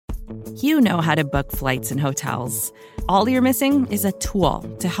You know how to book flights and hotels. All you're missing is a tool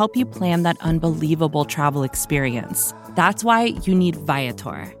to help you plan that unbelievable travel experience. That's why you need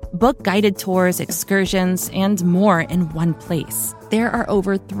Viator. Book guided tours, excursions, and more in one place. There are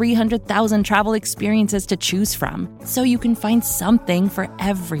over 300,000 travel experiences to choose from, so you can find something for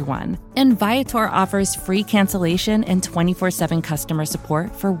everyone. And Viator offers free cancellation and 24/7 customer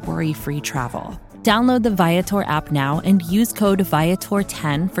support for worry-free travel. Download the Viator app now and use code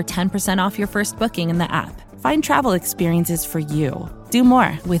Viator10 for 10% off your first booking in the app. Find travel experiences for you. Do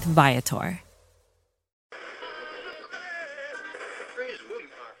more with Viator.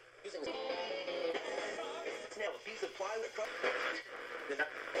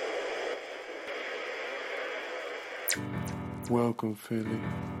 Welcome, Philly,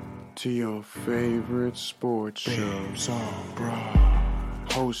 to your favorite sports show, Babes on Broad,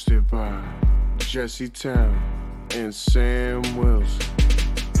 hosted by Jesse Town and Sam Wilson.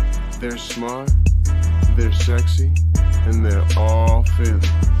 They're smart, they're sexy, and they're all Philly.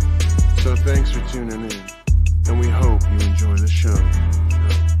 So thanks for tuning in, and we hope you enjoy the show.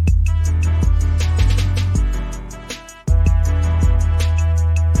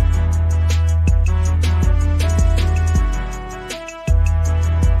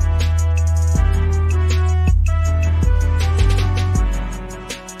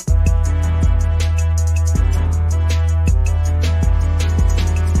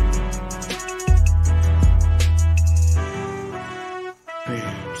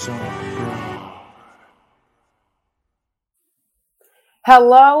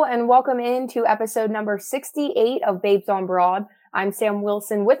 Hello and welcome into episode number 68 of Babes on Broad. I'm Sam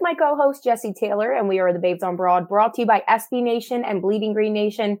Wilson with my co-host Jesse Taylor, and we are the Babes on Broad, brought to you by SB Nation and Bleeding Green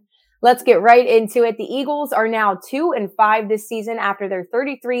Nation. Let's get right into it. The Eagles are now 2-5 this season after their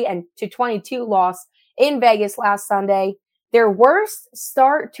 33-22 loss in Vegas last Sunday. Their worst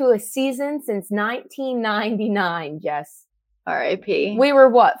start to a season since 1999, Jess. R.I.P. We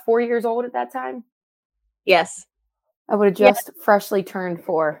were, 4 years old at that time? Yes. I would have just freshly turned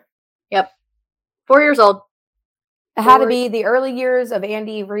 4. Yep. 4 years old. It had to be the early years of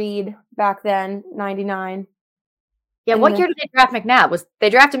Andy Reid back then, 99. Yeah, And what year did they draft McNabb? They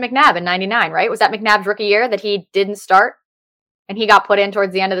drafted McNabb in 99, right? Was that McNabb's rookie year that he didn't start and he got put in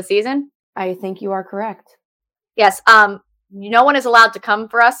towards the end of the season? I think you are correct. Yes. No one is allowed to come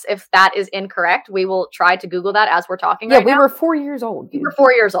for us if that is incorrect. We will try to Google that as we're talking right now. Yeah, we were 4 years old. Dude. We were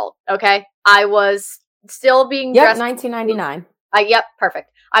 4 years old, okay? I was still being dressed. 1999. Yep, perfect.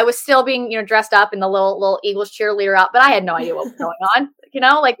 I was still being, dressed up in the little Eagles cheerleader out, but I had no idea what was going on.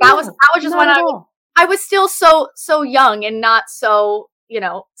 That was just when I was still so young and not so,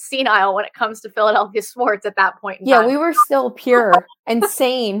 senile when it comes to Philadelphia sports at that point in time. Yeah, we were still pure and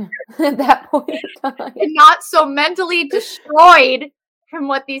sane at that point in time. And not so mentally destroyed from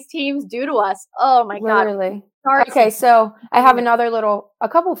what these teams do to us. Oh my Literally. God. Sorry. Okay, so I have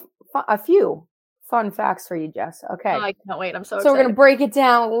a few fun facts for you, Jess. Okay. Oh, I can't wait. I'm so excited. So we're going to break it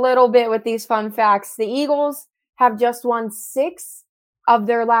down a little bit with these fun facts. The Eagles have just won 6 of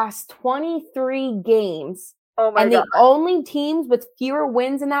their last 23 games. Oh my God. And the only teams with fewer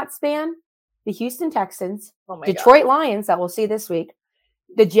wins in that span, the Houston Texans, oh Detroit Lions that we'll see this week,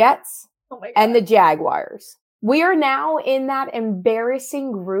 the Jets, and the Jaguars. We are now in that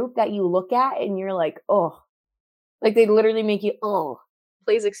embarrassing group that you look at and you're like, oh. Like they literally make you, oh.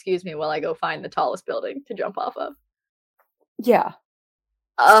 Please excuse me while I go find the tallest building to jump off of. Yeah.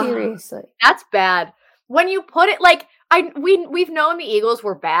 Seriously. That's bad. When you put it we've known the Eagles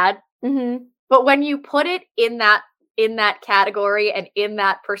were bad, but when you put it in that category and in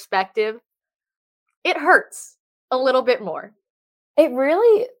that perspective, it hurts a little bit more. It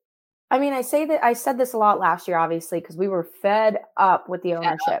really, I said this a lot last year, obviously, because we were fed up with the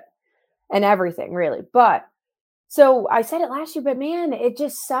ownership and everything, really. But so I said it last year, but man, it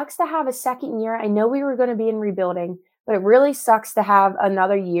just sucks to have a second year. I know we were going to be in rebuilding, but it really sucks to have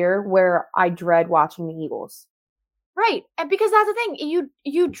another year where I dread watching the Eagles. Right. And because that's the thing,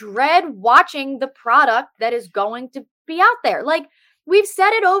 you dread watching the product that is going to be out there. Like we've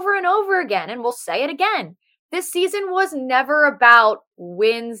said it over and over again, and we'll say it again. This season was never about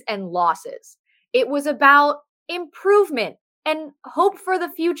wins and losses. It was about improvement and hope for the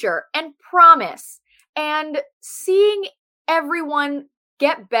future and promise. And seeing everyone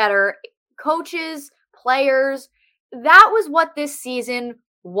get better, coaches, players, that was what this season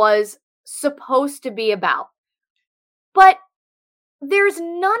was supposed to be about. But there's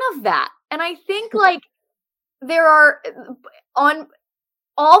none of that. And I think there are, on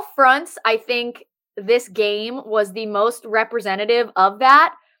all fronts, I think this game was the most representative of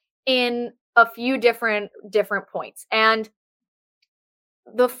that in a few different points. And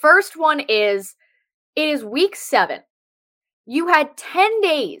The first one is, it is week 7. You had 10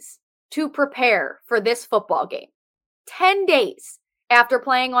 days to prepare for this football game. 10 days after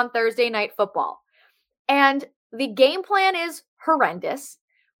playing on Thursday Night Football. And the game plan is horrendous,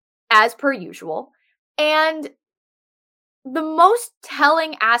 as per usual. And the most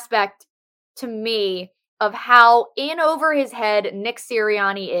telling aspect to me of how in over his head Nick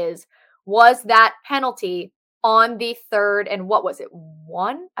Sirianni was that penalty on the 3rd and what was it,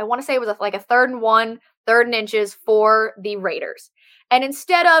 1? I want to say it was like a 3rd and 1, 3rd and inches for the Raiders. And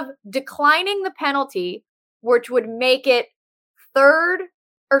instead of declining the penalty, which would make it 3rd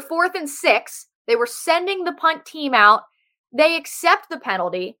or 4th and 6, they were sending the punt team out. They accept the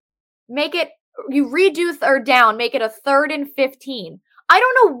penalty, you redo 3rd down, make it a 3rd and 15. I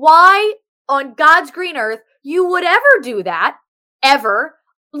don't know why on God's green earth you would ever do that, ever,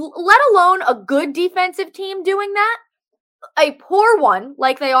 let alone a good defensive team doing that. A poor one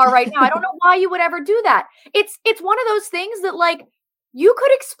like they are right now. I don't know why you would ever do that. It's one of those things that, like, you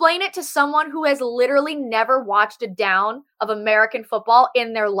could explain it to someone who has literally never watched a down of American football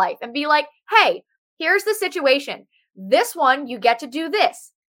in their life and be like, hey, here's the situation. This one, you get to do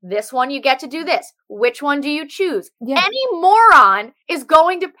this. This one, you get to do this. Which one do you choose? Yeah. Any moron is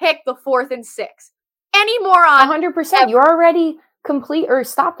going to pick the 4th and 6. Any moron. 100%. You already complete or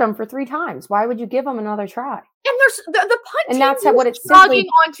stopped them for 3 times. Why would you give them another try? And there's the punt and team that's what it's jogging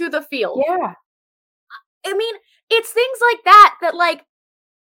onto the field. Yeah. I mean, it's things like that, like,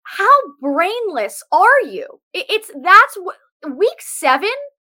 how brainless are you? That's week 7.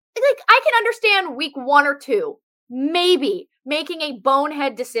 Like, I can understand week 1 or 2, maybe making a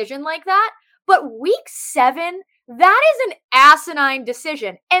bonehead decision like that. But week 7, that is an asinine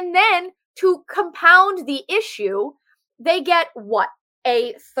decision. And then to compound the issue, they get what?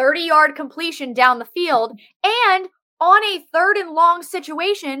 A 30-yard completion down the field. And on a 3rd and long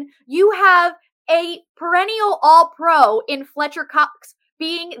situation, you have a perennial all-pro in Fletcher Cox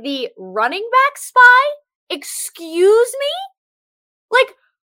being the running back spy? Excuse me? Like,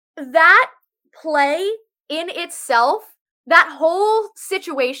 that play in itself, that whole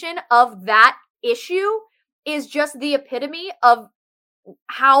situation of that issue is just the epitome of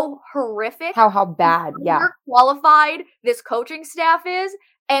how horrific, how bad, qualified this coaching staff is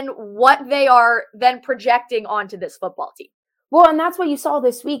and what they are then projecting onto this football team. Well, and that's what you saw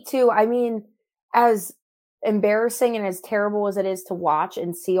this week too. I mean, as embarrassing and as terrible as it is to watch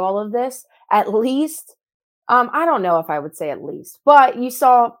and see all of this, at least, I don't know if I would say at least, but you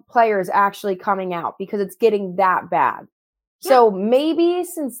saw players actually coming out because it's getting that bad. Yeah. So maybe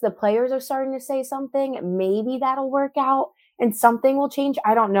since the players are starting to say something, maybe that'll work out and something will change.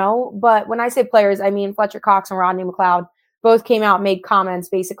 I don't know. But when I say players, I mean Fletcher Cox and Rodney McLeod both came out and made comments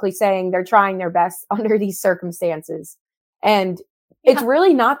basically saying they're trying their best under these circumstances. And it's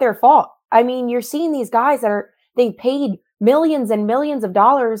really not their fault. I mean, you're seeing these guys they paid millions and millions of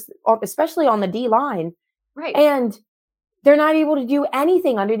dollars, especially on the D line. Right. And they're not able to do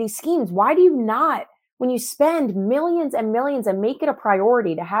anything under these schemes. Why do you not, when you spend millions and millions and make it a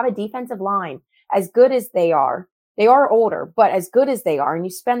priority to have a defensive line as good as they are older, but as good as they are, and you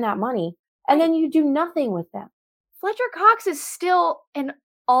spend that money, and then you do nothing with them? Fletcher Cox is still an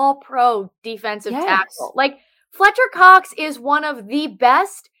all-pro defensive tackle. Like, Fletcher Cox is one of the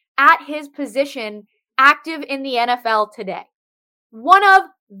best at his position active in the NFL today. One of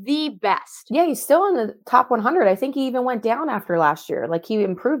the best. Yeah, he's still in the top 100. I think he even went down after last year. Like, he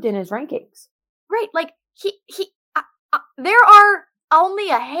improved in his rankings. Right. Like, there are only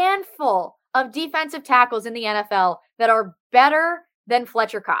a handful of defensive tackles in the NFL that are better than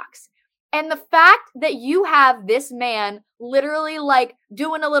Fletcher Cox. And the fact that you have this man literally like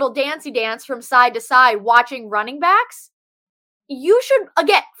doing a little dancey dance from side to side watching running backs, you should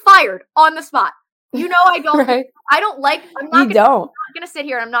get fired on the spot. You know, I don't, right. I'm not going to sit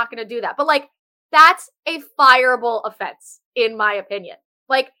here and I'm not going to do that. But like, that's a fireable offense, in my opinion.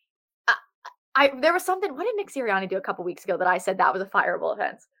 Like, there was something, what did Nick Sirianni do a couple weeks ago that I said that was a fireable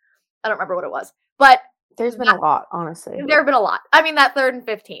offense? I don't remember what it was, but there's been a lot, honestly. There have been a lot. I mean, that 3rd and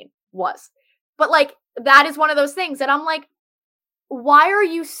 15 was, but like, that is one of those things that I'm like, why are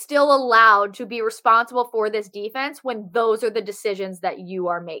you still allowed to be responsible for this defense when those are the decisions that you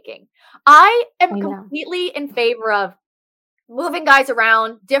are making? I am completely in favor of moving guys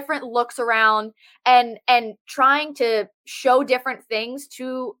around, different looks around, and trying to show different things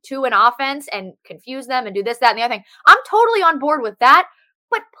to an offense and confuse them and do this, that, and the other thing. I'm totally on board with that,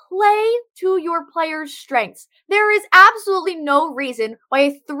 but play to your players' strengths. There is absolutely no reason why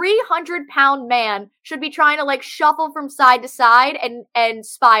a 300-pound man should be trying to like shuffle from side to side and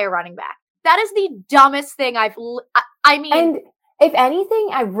spy a running back. That is the dumbest thing I mean. If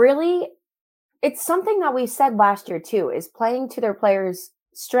anything, it's something that we said last year too, is playing to their players'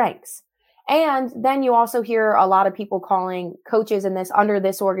 strengths. And then you also hear a lot of people calling coaches under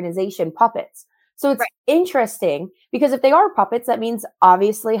this organization puppets. So it's interesting because if they are puppets, that means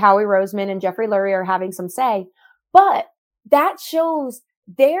obviously Howie Roseman and Jeffrey Lurie are having some say, but that shows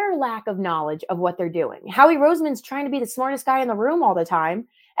their lack of knowledge of what they're doing. Howie Roseman's trying to be the smartest guy in the room all the time,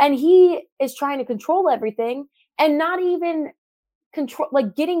 and he is trying to control everything and not even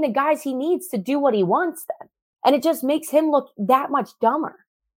getting the guys he needs to do what he wants then. And it just makes him look that much dumber.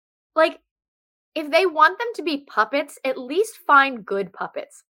 Like, if they want them to be puppets, at least find good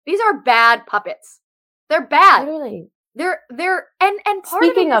puppets. These are bad puppets. They're bad. Literally. They're and part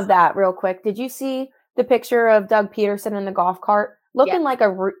Speaking of of that, real quick, did you see the picture of Doug Peterson in the golf cart looking like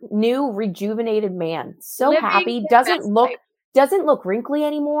a new rejuvenated man? So Living happy. his Doesn't best look wrinkly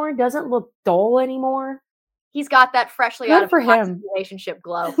anymore. Doesn't look dull anymore. He's got that freshly Good out of for a toxic him. relationship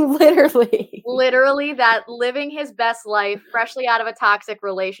glow. Literally that living his best life, freshly out of a toxic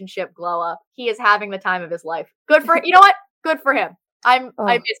relationship glow up. He is having the time of his life. Good for you know what? Good for him. I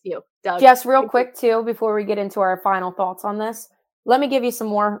miss you, Doug. Just real quick too, before we get into our final thoughts on this, let me give you some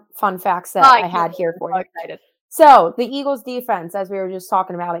more fun facts that I had here for you. Excited. So the Eagles defense, as we were just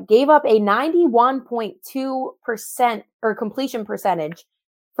talking about it, gave up a 91.2% or completion percentage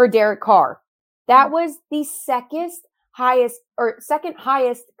for Derek Carr. That was the second highest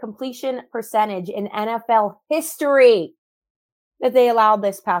completion percentage in NFL history that they allowed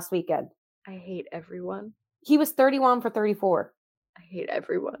this past weekend. I hate everyone. He was 31 for 34. I hate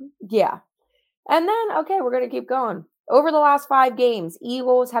everyone. Yeah. And then, okay, we're going to keep going. Over the last 5 games,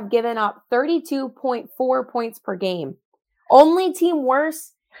 Eagles have given up 32.4 points per game. Only team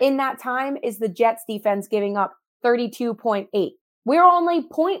worse in that time is the Jets defense, giving up 32.8. We're only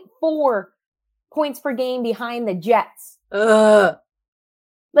 0.4 points per game behind the Jets. Like,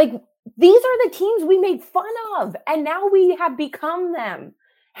 these are the teams we made fun of, and now we have become them.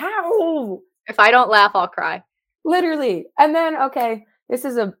 How? If I don't laugh, I'll cry. Literally. And then, okay, this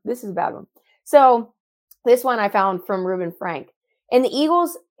is a bad one. So this one I found from Reuben Frank. In the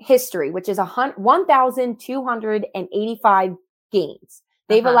Eagles' history, which is 1,285 games,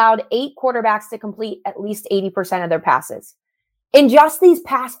 they've allowed 8 quarterbacks to complete at least 80% of their passes. In just these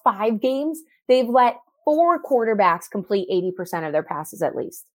past 5 games, they've let 4 quarterbacks complete 80% of their passes at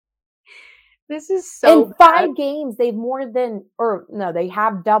least. This is so in 5 games, they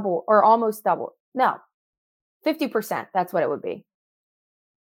have double or almost double. No, 50%. That's what it would be.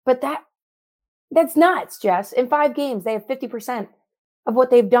 But that's nuts, Jess. In 5 games, they have 50% of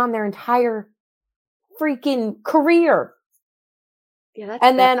what they've done their entire freaking career. Yeah, that's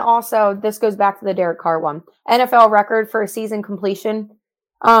and bad. Then also, this goes back to the Derek Carr one. NFL record for a season completion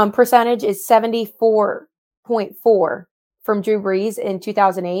percentage is 74.4 from Drew Brees in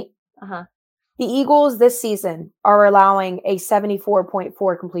 2008. The Eagles this season are allowing a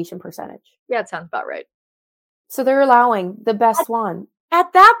 74.4 completion percentage. Yeah, it sounds about right. So they're allowing the best one.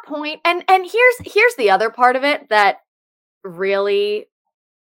 At that point, and here's the other part of it that really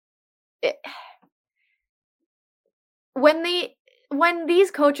when these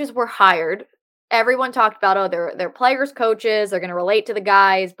coaches were hired, everyone talked about, they're players coaches, they're going to relate to the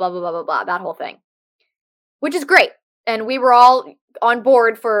guys, blah blah blah blah blah, that whole thing. Which is great. And we were all on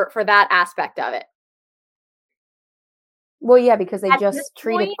board for that aspect of it. Well, yeah, because they just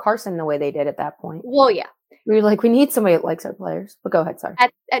treated Carson the way they did at that point. Well, yeah. We were like, we need somebody that likes our players. But go ahead, sorry.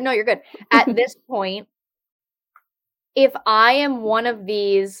 No, you're good. At this point, if I am one of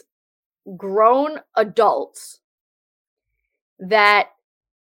these grown adults that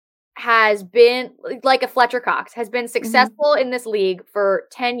has been, like a Fletcher Cox, has been successful in this league for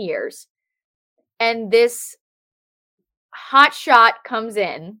 10 years, and this hot shot comes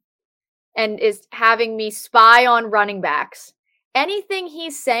in and is having me spy on running backs, anything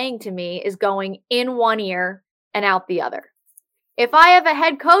he's saying to me is going in one ear and out the other. If I have a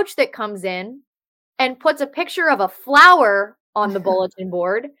head coach that comes in and puts a picture of a flower on the bulletin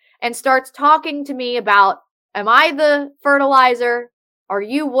board and starts talking to me about, am I the fertilizer? Are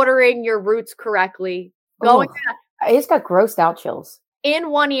you watering your roots correctly? I just got grossed out chills.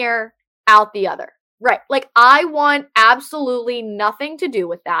 In one ear, out the other. Right. Like, I want absolutely nothing to do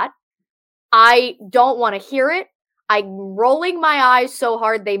with that. I don't want to hear it. I'm rolling my eyes so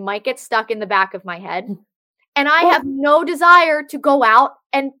hard they might get stuck in the back of my head. And I have no desire to go out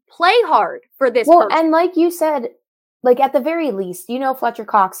and play hard for this person. And like you said, like at the very least, Fletcher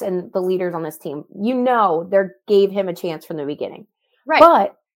Cox and the leaders on this team, they gave him a chance from the beginning. Right.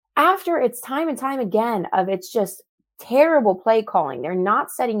 But after it's time and time again of it's just terrible play calling, they're not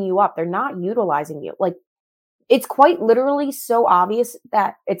setting you up. They're not utilizing you. Like, it's quite literally so obvious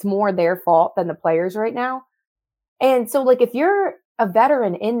that it's more their fault than the players right now. And so, like, if you're a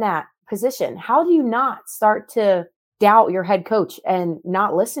veteran in that position, how do you not start to doubt your head coach and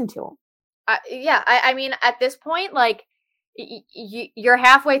not listen to him? I mean, at this point, like, you're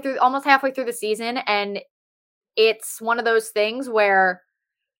almost halfway through the season, and it's one of those things where,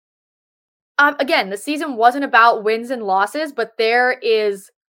 again, the season wasn't about wins and losses, but there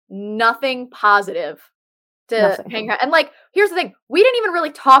is nothing positive to hang out. And, like, here's the thing. We didn't even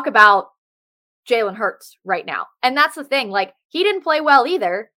really talk about Jalen Hurts right now. And that's the thing. Like, he didn't play well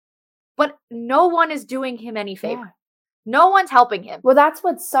either, but no one is doing him any favor. Yeah. No one's helping him. Well, that's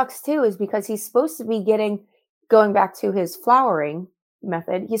what sucks too, is because he's supposed to be going back to his flowering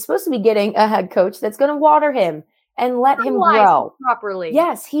method, he's supposed to be getting a head coach that's going to water him and let him grow properly.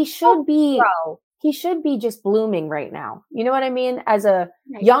 Yes, he should be. He should be just blooming right now. You know what I mean? As a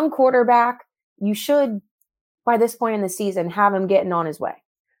young quarterback, you should, by this point in the season, have him getting on his way.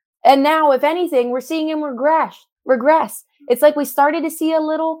 And now, if anything, we're seeing him regress. It's like we started to see a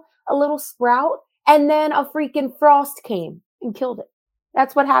little sprout, and then a freaking frost came and killed it.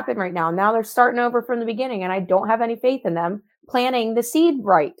 That's what happened right now. Now they're starting over from the beginning, and I don't have any faith in them planting the seed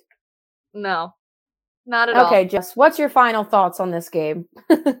right. No, not at all. Okay, Jess, what's your final thoughts on this game?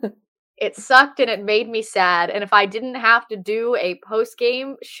 It sucked and it made me sad. And if I didn't have to do a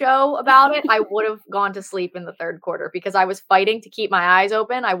post-game show about it, I would have gone to sleep in the third quarter because I was fighting to keep my eyes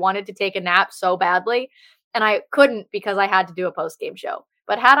open. I wanted to take a nap so badly, and I couldn't because I had to do a post-game show.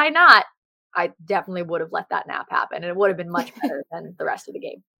 But had I not, I definitely would have let that nap happen, and it would have been much better than the rest of the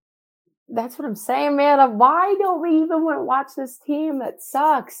game. That's what I'm saying, man. Why don't we even want to watch this team? That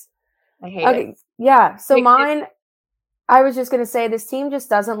sucks. I hate it. Yeah. So I was just going to say, this team just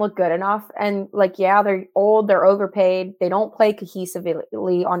doesn't look good enough. And like, yeah, they're old, they're overpaid. They don't play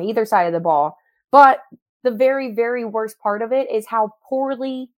cohesively on either side of the ball. But the very, very worst part of it is how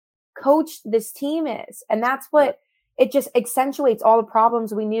poorly coached this team is. And that's what it just accentuates all the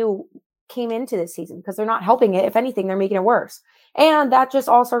problems we knew came into this season, because they're not helping it. If anything, they're making it worse. And that just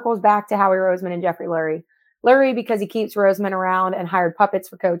all circles back to Howie Roseman and Jeffrey Lurie. Lurie, because he keeps Roseman around and hired puppets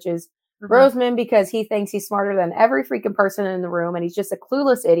for coaches. Mm-hmm. Roseman, because he thinks he's smarter than every freaking person in the room, and he's just a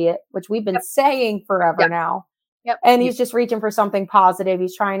clueless idiot, which we've been saying forever now. Yep. And he's just reaching for something positive.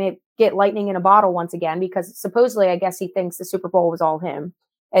 He's trying to get lightning in a bottle once again, because supposedly, I guess he thinks the Super Bowl was all him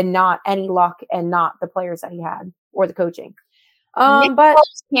and not any luck and not the players that he had or the coaching. Nick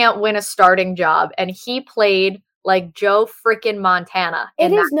Foles can't win a starting job, and he played like Joe freaking Montana.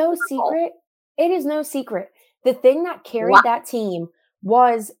 It is no secret. It is no secret. The thing that carried that team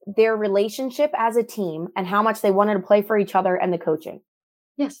was their relationship as a team and how much they wanted to play for each other and the coaching.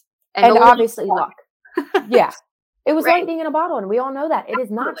 Yes. And obviously luck. Yeah. It was lightning in a bottle, and we all know that. It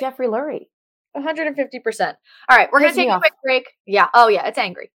is not Jeffrey Lurie. 150%. All right, we're going to take a quick break. Yeah. Oh, yeah, it's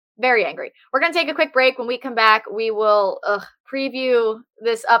angry. Very angry. We're going to take a quick break. When we come back, we will preview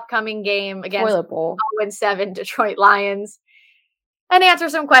this upcoming game against 0-7 Detroit Lions and answer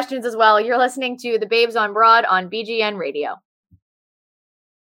some questions as well. You're listening to the Babes on Broad on BGN Radio.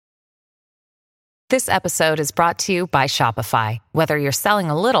 This episode is brought to you by Shopify. Whether you're selling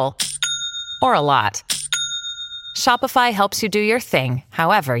a little or a lot, Shopify helps you do your thing,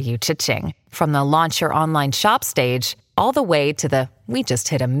 however you cha-ching. From the launch your online shop stage, all the way to the we just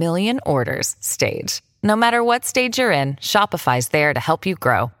hit 1 million orders stage. No matter what stage you're in, Shopify's there to help you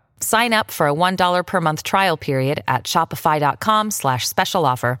grow. Sign up for a $1 per month trial period at shopify.com/special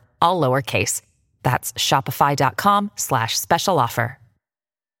offer, all lowercase. That's shopify.com/special offer.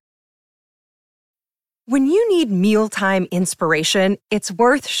 When you need mealtime inspiration, it's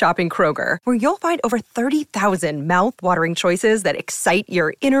worth shopping Kroger, where you'll find over 30,000 mouth-watering choices that excite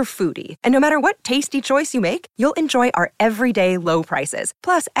your inner foodie. And no matter what tasty choice you make, you'll enjoy our everyday low prices,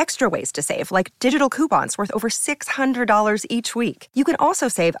 plus extra ways to save, like digital coupons worth over $600 each week. You can also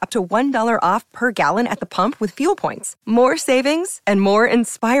save up to $1 off per gallon at the pump with fuel points. More savings and more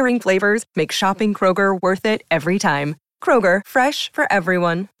inspiring flavors make shopping Kroger worth it every time. Kroger, fresh for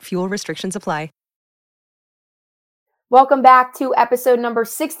everyone. Fuel restrictions apply. Welcome back to episode number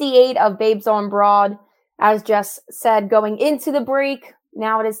 68 of Babes on Broad. As Jess said, going into the break,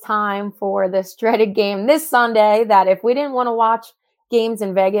 now it is time for this dreaded game this Sunday that if we didn't want to watch games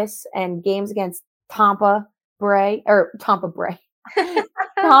in Vegas and games against Tampa Bay,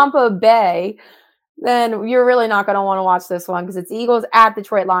 then you're really not going to want to watch this one, because it's Eagles at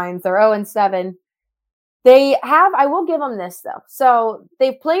Detroit Lions. They're 0-7. I will give them this though. So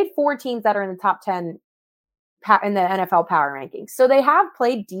they've played 4 teams that are in the top 10 in the NFL power rankings. So they have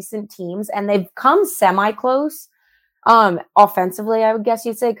played decent teams, and they've come semi-close offensively, I would guess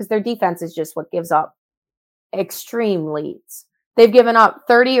you'd say, because their defense is just what gives up extreme leads. They've given up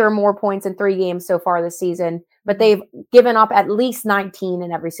 30 or more points in 3 games so far this season, but they've given up at least 19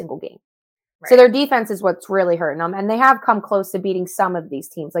 in every single game. Right. So their defense is what's really hurting them. And they have come close to beating some of these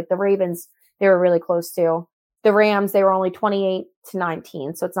teams. Like the Ravens, they were really close to. The Rams, they were only 28-19.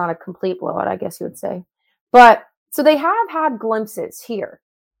 So it's not a complete blowout, I guess you would say. But so they have had glimpses here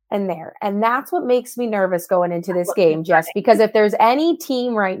and there. And that's what makes me nervous going into this game, Jess, because if there's any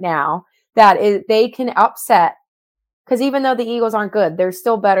team right now that they can upset, because even though the Eagles aren't good, they're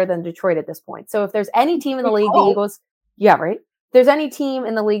still better than Detroit at this point. So if there's any team in the league, the Eagles, yeah, right. If there's any team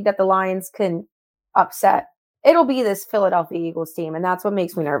in the league that the Lions can upset, it'll be this Philadelphia Eagles team. And that's what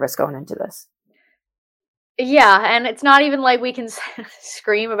makes me nervous going into this. Yeah, and it's not even like we can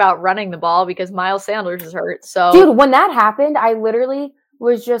scream about running the ball because Miles Sanders is hurt. So, dude, when that happened, I literally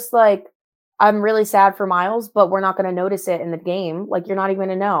was just like, I'm really sad for Miles, but we're not going to notice it in the game. Like, you're not even going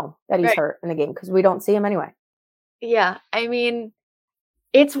to know that he's hurt in the game because we don't see him anyway. Yeah, I mean,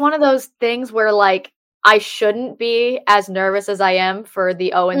 it's one of those things where, like, I shouldn't be as nervous as I am for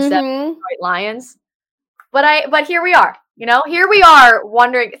the 0-7 Detroit Lions. But here we are. You know, here we are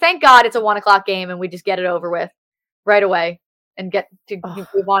wondering, thank God it's a 1:00 game and we just get it over with right away and get to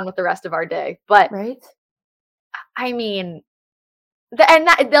move on with the rest of our day. But, I mean,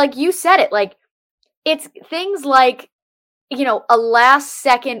 like you said it, like, it's things like, you know, a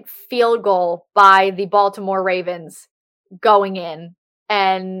last-second field goal by the Baltimore Ravens going in.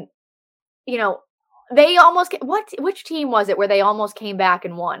 And, you know, they almost, which team was it where they almost came back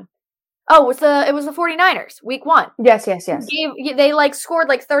and won? Oh, it was the 49ers, week 1. Yes. They like scored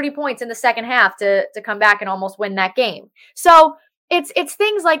like 30 points in the second half to come back and almost win that game. So it's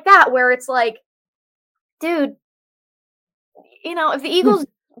things like that where it's like, dude, you know, if the Eagles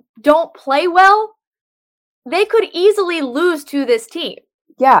don't play well, they could easily lose to this team.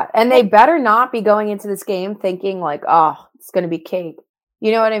 Yeah, and they better not be going into this game thinking like, oh, it's going to be cake.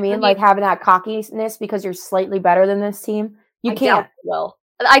 You know what I mean? Like having that cockiness because you're slightly better than this team. You can't.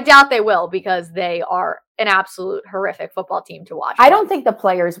 I doubt they will because they are an absolute horrific football team to watch. I don't think the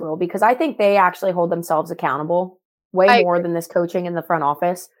players will because I think they actually hold themselves accountable way more than this coaching in the front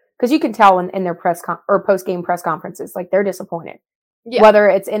office. Because you can tell in their or post-game press conferences, like they're disappointed. Yeah. Whether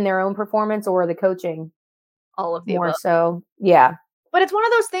it's in their own performance or the coaching. All of the more above. So, yeah. But it's one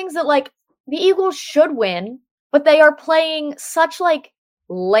of those things that like the Eagles should win, but they are playing such like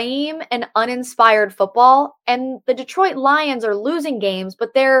lame and uninspired football, and the Detroit Lions are losing games,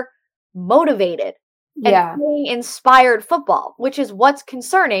 but they're motivated and playing inspired football, which is what's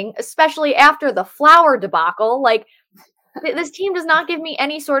concerning, especially after the Flower debacle. Like this team does not give me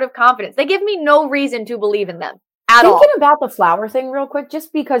any sort of confidence. They give me no reason to believe in them at all. Thinking about the Flower thing real quick,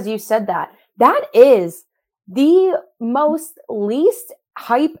 just because you said that is the least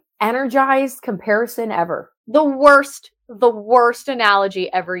hype energized comparison ever. The worst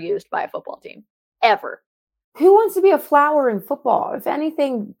analogy ever used by a football team. Ever. Who wants to be a Flower in football? If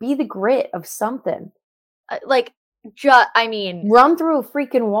anything, be the grit of something. I mean... Run through a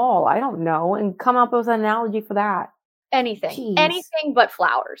freaking wall. I don't know. And come up with an analogy for that. Anything. Jeez. Anything but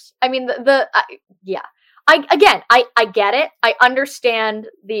flowers. I mean, I get it. I understand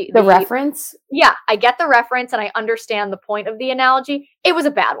the reference. Yeah, I get the reference and I understand the point of the analogy. It was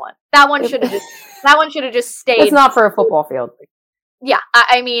a bad one. That one should have just stayed. It's not for a football field. Yeah,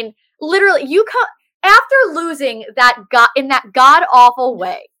 I mean, literally, after losing in that god awful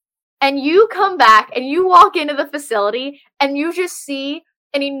way, and you come back and you walk into the facility and you just see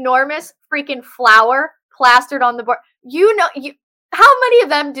an enormous freaking flower plastered on the board. How many of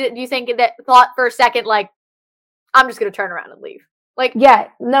them do you think that thought for a second, like, I'm just going to turn around and leave? Like, yeah,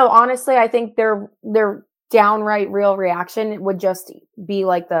 no, honestly, I think their downright real reaction would just be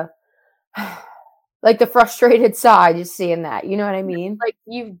like the frustrated sigh, just seeing that. You know what I mean? Like,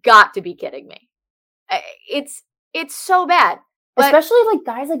 you've got to be kidding me. It's so bad. But, especially like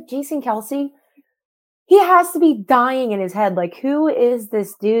guys like Jason Kelce. He has to be dying in his head. Like, who is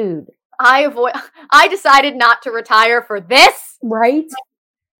this dude? I decided not to retire for this. Right?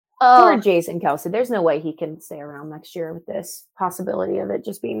 Poor Jason Kelce. There's no way he can stay around next year with this possibility of it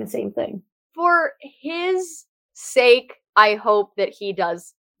just being the same thing. For his sake, I hope that he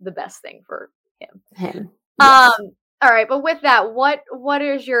does the best thing for him. Yes. All right, but with that, what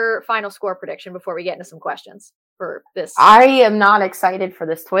is your final score prediction before we get into some questions for this? I am not excited for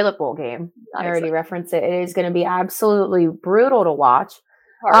this toilet bowl game. I already referenced it. It is going to be absolutely brutal to watch.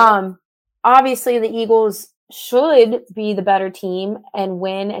 Obviously, the Eagles should be the better team and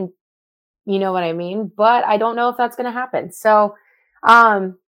win, and you know what I mean? But I don't know if that's going to happen. So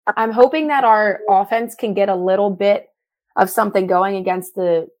I'm hoping that our offense can get a little bit of something going against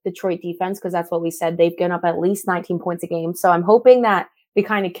the Detroit defense, because that's what we said. They've given up at least 19 points a game. So I'm hoping that we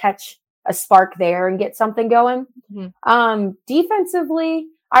kind of catch a spark there and get something going. Defensively,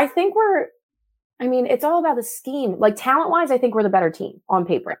 I think it's all about the scheme. Like talent-wise, I think we're the better team on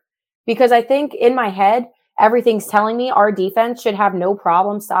paper. Because I think in my head, everything's telling me our defense should have no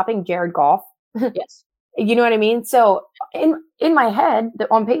problem stopping Jared Goff. Yes. You know what I mean? So in my head,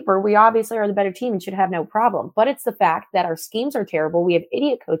 on paper, we obviously are the better team and should have no problem. But it's the fact that our schemes are terrible. We have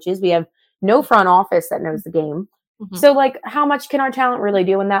idiot coaches. We have no front office that knows the game. So, like, how much can our talent really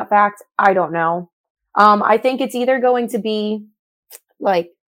do in that fact? I don't know. I think it's either going to be, like,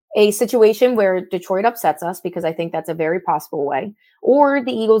 a situation where Detroit upsets us, because I think that's a very possible way, or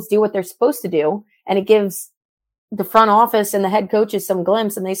the Eagles do what they're supposed to do, and it gives the front office and the head coaches some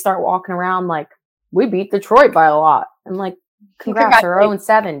glimpse, and they start walking around like, we beat Detroit by a lot. And like, congrats, we're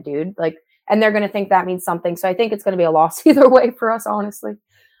 0-7, dude. Like, and they're going to think that means something. So I think it's going to be a loss either way for us, honestly.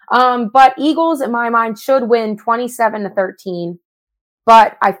 But Eagles, in my mind, should win 27-13.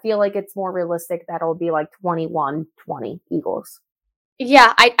 But I feel like it's more realistic that it'll be like 21-20 Eagles.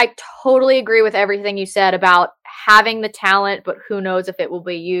 Yeah, I totally agree with everything you said about having the talent, but who knows if it will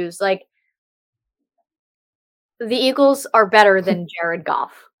be used. Like, the Eagles are better than Jared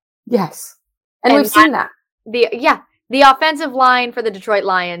Goff. Yes. And we've seen that. The offensive line for the Detroit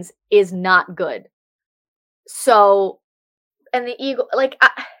Lions is not good. So, and the Eagle, like,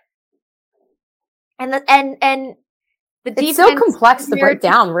 and the defense, it's so complex to break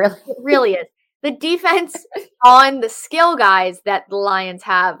down, really. It really is. The defense on the skill guys that the Lions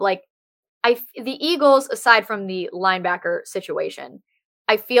have, like, the Eagles, aside from the linebacker situation,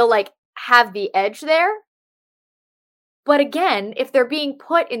 I feel like have the edge there. But again, if they're being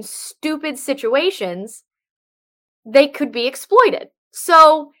put in stupid situations, they could be exploited.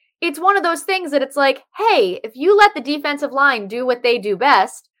 So it's one of those things that it's like, hey, if you let the defensive line do what they do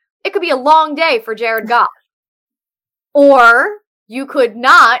best, it could be a long day for Jared Goff. Or you could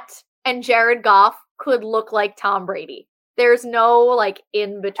not, and Jared Goff could look like Tom Brady. There's no, like,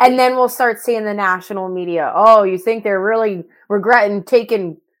 in between. And then we'll start seeing the national media. Oh, you think they're really regretting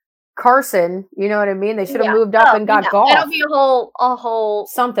taking Carson? You know what I mean? They should have moved up and got Goff. That'll be a whole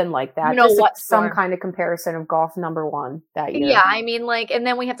something like that. You know, just some kind of comparison of Goff number one that year. Yeah, I mean, like, and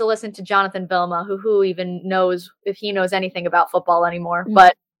then we have to listen to Jonathan Vilma, who even knows if he knows anything about football anymore,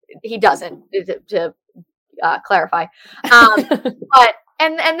 but he doesn't, to clarify. But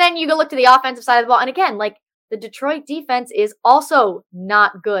and then you go look to the offensive side of the ball, and again, like, the Detroit defense is also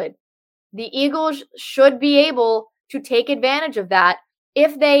not good. The Eagles should be able to take advantage of that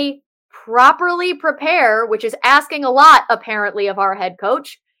if they properly prepare, which is asking a lot, apparently, of our head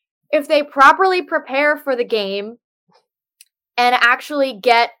coach. If they properly prepare for the game and actually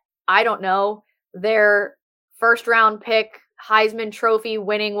get, I don't know, their first round pick, Heisman Trophy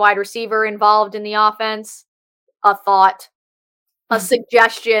winning wide receiver involved in the offense, a thought, a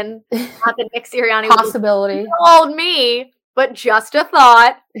suggestion, not the Nick Sirianni possibility. Told me, but just a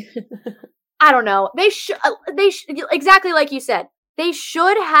thought. I don't know. They should exactly like you said. They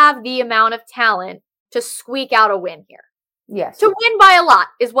should have the amount of talent to squeak out a win here. Yes. To win by a lot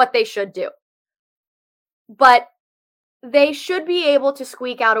is what they should do. But they should be able to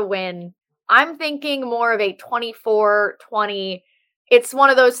squeak out a win. I'm thinking more of a 24-20. It's one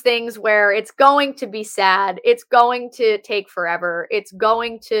of those things where it's going to be sad. It's going to take forever. It's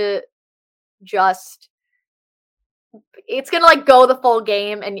going to just... It's going to, like, go the full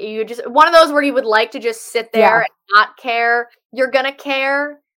game, and you just... One of those where you would like to just sit there and not care. You're going to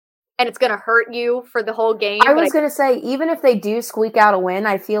care, and it's going to hurt you for the whole game. I was going to say, even if they do squeak out a win,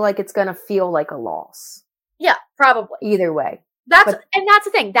 I feel like it's going to feel like a loss. Yeah, probably. Either way. And that's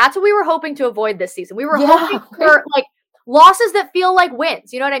the thing. That's what we were hoping to avoid this season. We were hoping for, like, losses that feel like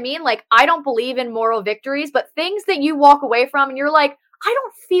wins. You know what I mean? Like, I don't believe in moral victories, but things that you walk away from and you're like, I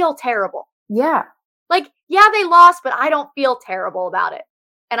don't feel terrible. Yeah. Like, yeah, they lost, but I don't feel terrible about it.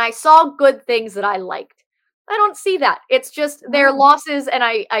 And I saw good things that I liked. I don't see that. It's just their losses, and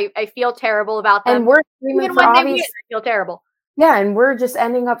I feel terrible about them. And we're screaming even for when obvious... they win, I feel terrible. Yeah, and we're just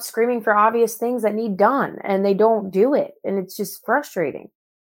ending up screaming for obvious things that need done, and they don't do it, and it's just frustrating.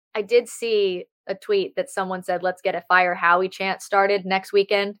 I did see a tweet that someone said, let's get a Fire Howie chant started next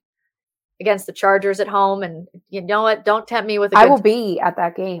weekend against the Chargers at home, and you know what? Don't tempt me with a good... I will be at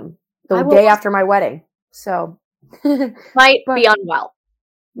that game the day after my wedding, so... Might be unwell.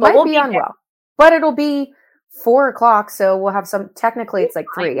 Might be unwell. But it'll be 4:00, so we'll have some... Technically, it's like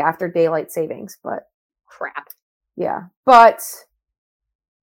 3 after daylight savings, but... Crap. Yeah, but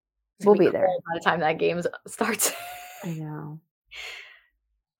we'll be there by the time that game starts. I know.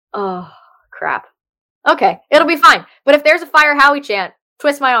 Oh, crap. Okay, it'll be fine. But if there's a Fire Howie chant,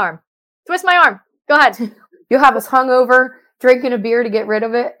 twist my arm. Twist my arm. Go ahead. You'll have us hungover, drinking a beer to get rid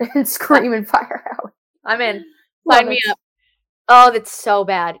of it, and screaming Fire Howie. I'm in. Sign me up. Oh, that's so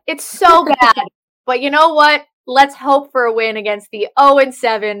bad. It's so bad. But you know what? Let's hope for a win against the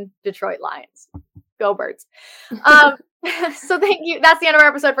 0-7 Detroit Lions. Go Birds. So thank you. That's the end of our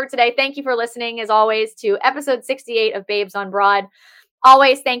episode for today. Thank you for listening, as always, to episode 68 of Babes on Broad.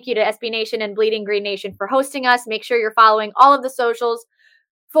 Always thank you to SB Nation and Bleeding Green Nation for hosting us. Make sure you're following all of the socials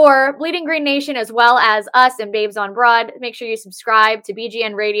for Bleeding Green Nation, as well as us and Babes on Broad. Make sure you subscribe to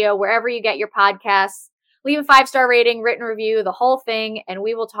BGN Radio wherever you get your podcasts. Leave a 5-star rating, written review, the whole thing, and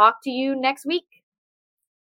we will talk to you next week.